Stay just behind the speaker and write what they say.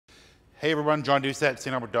Hey everyone, John Doucette,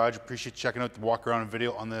 St.Albert Dodge. Appreciate you checking out the walk around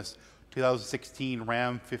video on this 2016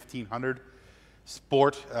 Ram 1500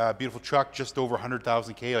 Sport. Beautiful truck, just over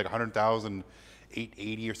 100,000 K, like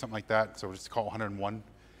 100,880 or something like that. So just call it 101.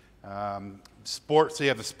 Sport, so you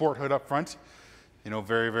have the sport hood up front. You know,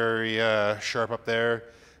 very sharp up there.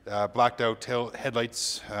 Blacked out tail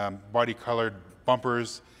headlights, body colored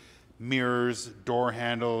bumpers, mirrors, door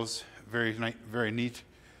handles, very neat.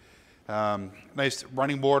 Nice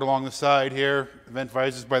running board along the side here. Vent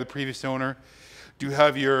visors by the previous owner. Do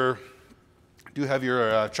have your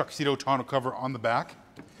Tuxedo tonneau cover on the back,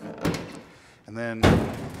 and then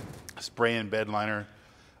spray and bed liner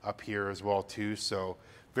up here as well too. So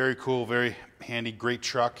very cool, very handy, great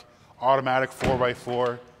truck. Automatic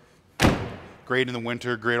 4x4. Great in the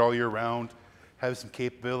winter, great all year round. Has some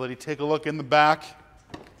capability. Take a look in the back.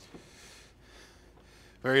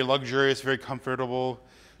 Very luxurious, very comfortable.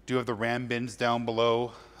 Do have the Ram bins down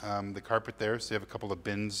below the carpet there, so you have a couple of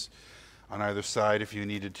bins on either side if you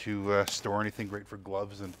needed to store anything. Great for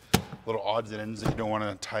gloves and little odds and ends that you don't want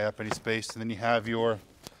to tie up any space. And then you have your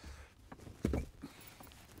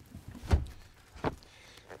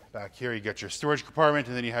back here, you got your storage compartment,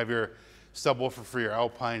 and then you have your subwoofer for your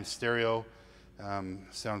Alpine stereo.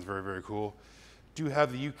 Sounds very cool. Do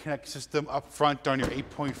have the Uconnect system up front on your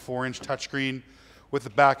 8.4-inch touchscreen with the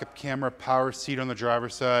backup camera, power seat on the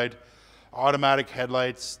driver's side, automatic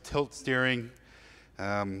headlights, tilt steering.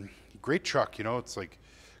 Great truck, you know, it's like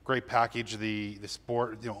great package. The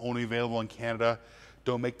Sport, you know, only available in Canada.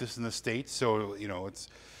 Don't make this in the States, so you know it's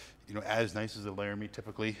as nice as a Laramie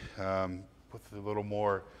typically, with a little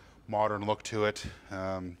more modern look to it.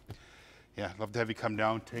 Yeah, love to have you come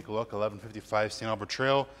down, take a look. 1155 St. Albert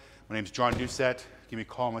Trail. My name's John Doucette. Give me a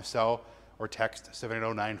call on my cell or text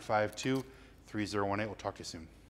 780-952-3018. We'll talk to you soon.